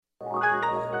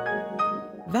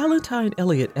Valentine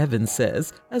Elliott Evans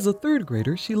says, as a third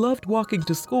grader, she loved walking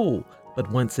to school,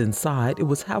 but once inside, it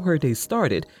was how her day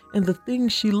started and the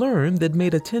things she learned that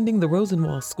made attending the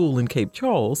Rosenwald School in Cape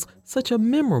Charles such a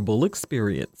memorable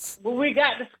experience. When we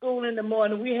got to school in the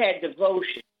morning, we had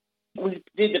devotion. We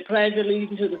did the Pledge of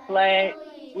Allegiance to the flag.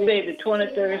 We played the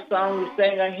 23rd song. We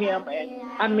sang a hymn.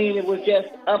 And it was just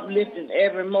uplifting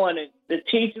every morning. The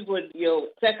teachers were your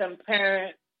second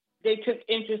parent. They took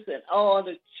interest in all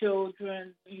the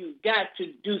children. You got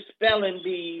to do spelling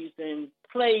bees and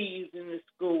plays in the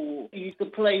school. You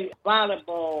could play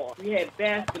volleyball. We had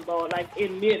basketball. Like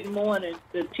in mid-morning,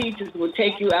 the teachers would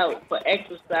take you out for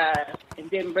exercise and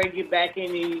then bring you back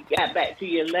in and you got back to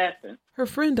your lesson. Her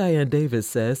friend Diane Davis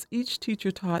says each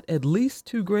teacher taught at least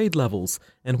 2 grade levels,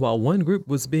 and while one group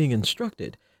was being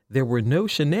instructed, there were no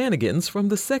shenanigans from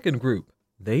the second group.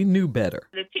 They knew better.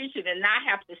 The teacher did not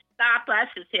have to stop us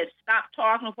and said, stop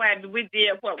talking, whatever. We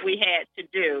did what we had to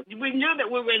do. We knew that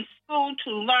we were in school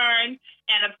to learn,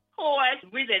 and of course,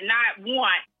 we did not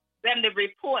want them to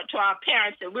report to our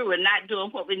parents that we were not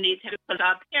doing what we needed to do, because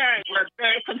our parents were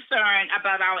very concerned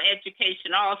about our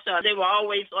education also. They were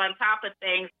always on top of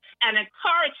things and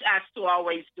encouraged us to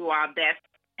always do our best.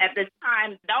 At the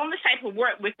time, the only type of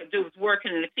work we could do was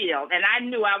working in the field, and I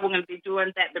knew I was going to be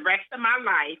doing that the rest of my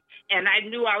life, and I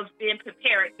knew I was being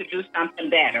prepared to do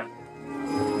something better.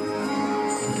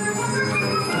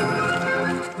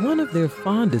 One of their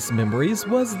fondest memories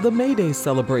was the May Day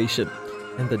celebration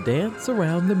and the dance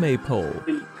around the maypole.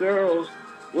 The girls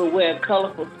would wear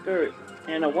colorful skirts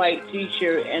and a white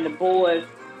T-shirt, and the boys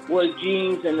wore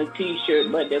jeans and a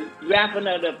T-shirt, but the wrapping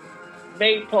of the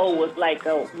maypole was like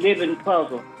a living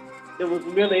puzzle. It was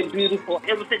really beautiful.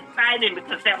 It was exciting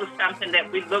because that was something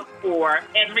that we looked for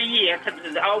every year, because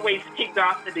it always kicked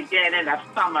off the beginning of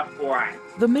summer for us.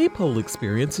 The maypole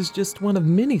experience is just one of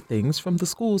many things from the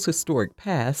school's historic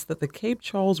past that the Cape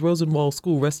Charles Rosenwald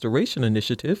School Restoration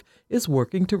Initiative is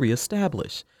working to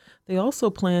reestablish. They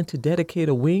also plan to dedicate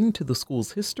a wing to the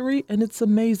school's history and its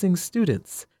amazing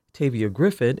students. Tavia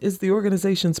Griffin is the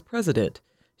organization's president.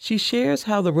 She shares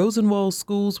how the Rosenwald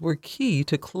schools were key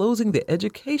to closing the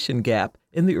education gap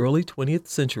in the early 20th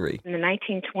century. In the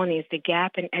 1920s, the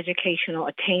gap in educational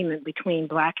attainment between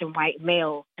black and white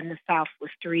males in the South was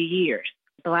 3 years.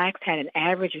 Blacks had an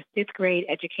average of 5th grade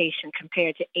education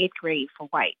compared to 8th grade for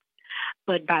whites.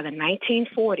 But by the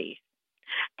 1940s,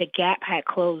 the gap had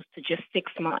closed to just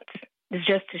 6 months. It's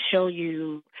just to show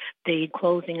you the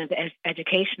closing of the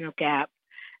educational gap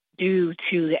due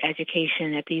to the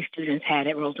education that these students had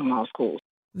at Rosenwald School.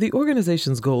 The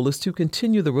organization's goal is to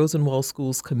continue the Rosenwald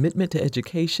School's commitment to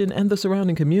education and the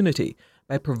surrounding community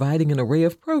by providing an array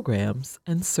of programs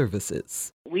and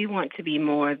services. We want to be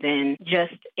more than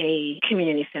just a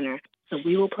community center, so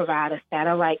we will provide a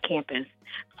satellite campus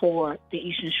for the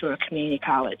Eastern Shore Community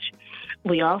College.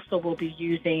 We also will be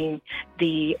using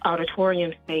the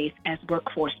auditorium space as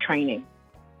workforce training.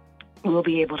 We'll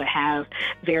be able to have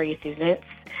various events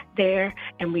there,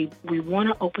 and we want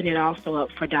to open it also up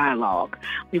for dialogue.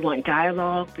 We want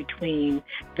dialogue between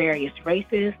various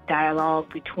races,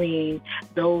 dialogue between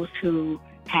those who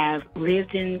have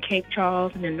lived in Cape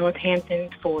Charles and in Northampton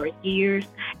for years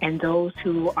and those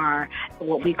who are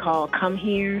what we call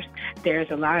come-heres. There's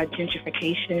a lot of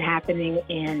gentrification happening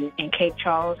in Cape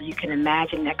Charles. You can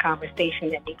imagine that conversation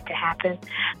that needs to happen.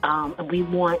 And we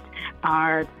want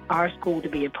our school to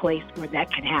be a place where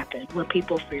that can happen, where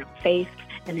people feel safe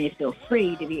and they feel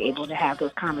free to be able to have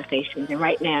those conversations. And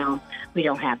right now, we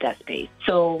don't have that space.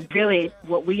 So really,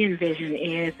 what we envision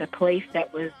is a place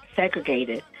that was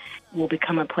segregated will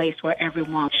become a place where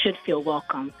everyone should feel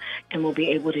welcome and will be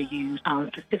able to use,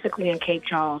 specifically in Cape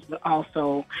Charles, but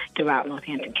also throughout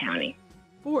Northampton County.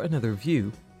 For Another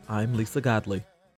View, I'm Lisa Godley.